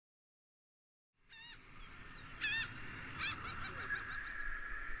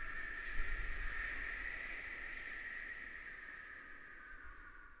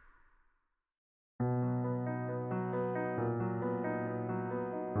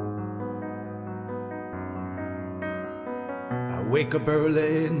I wake up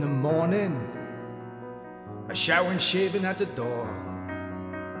early in the morning, I shower and shaving at the door.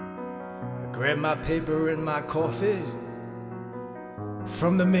 I grab my paper and my coffee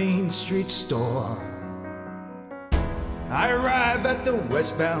from the Main Street store. I arrive at the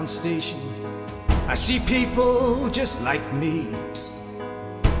westbound station. I see people just like me,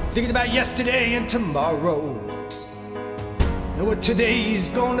 thinking about yesterday and tomorrow, and what today's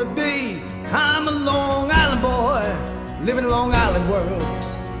gonna be. I'm a Long Island boy, living in a Long Island world,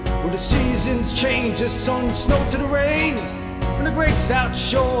 where the seasons change, the sun, snow to the rain, from the great South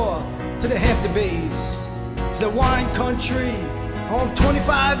Shore to the Hampton Bays, to the wine country on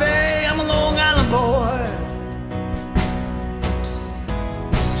 25A. I'm a Long Island boy.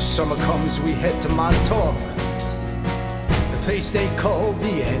 Summer comes, we head to Montauk, the place they call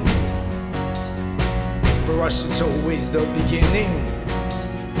the end. For us it's always the beginning,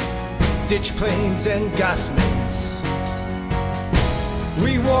 ditch plains and Gosmans.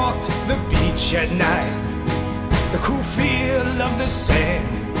 We walked the beach at night, the cool feel of the sand,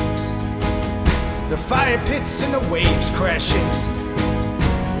 the fire pits and the waves crashing.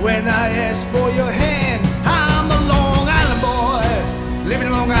 When I asked for your hand, I'm a Long Island boy, living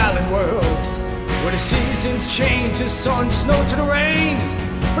in a Long Island world, where the seasons change, the sun, snow to the rain,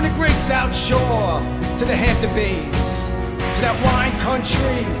 from the great South Shore to the Hampton Bays, to that wine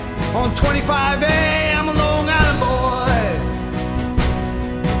country on 25A. I'm a Long Island boy.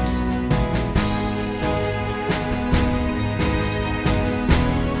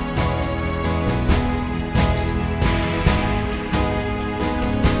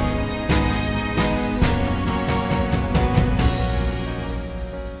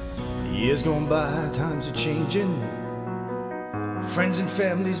 Years gone by, times are changing, friends and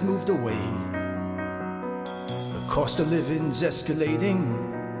families moved away, the cost of living's escalating,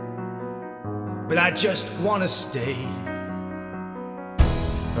 but I just wanna stay.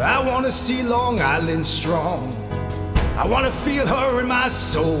 I wanna see Long Island strong, I wanna feel her in my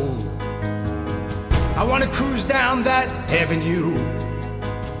soul, I wanna cruise down that avenue,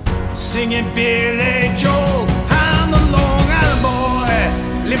 singing Billy Joel. I'm a Long Island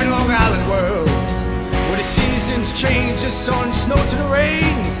boy, living in a Long Island world, where the seasons change, the sun, snow to the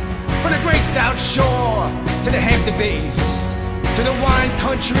rain, from the great South Shore to the Hampton Bays, to the wine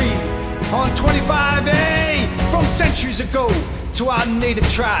country on 25A. From centuries ago to our native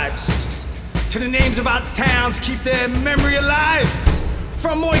tribes, to the names of our towns keep their memory alive.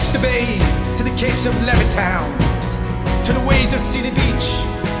 From Oyster Bay to the capes of Levittown, to the waves at Cedar Beach,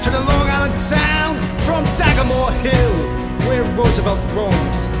 to the Long Island Sound. From Sagamore Hill, where Roosevelt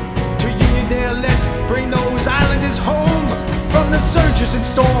roamed, to Uniondale, let's bring those islanders home. From the surges and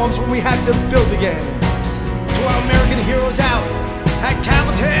storms when we had to build again, to our American heroes out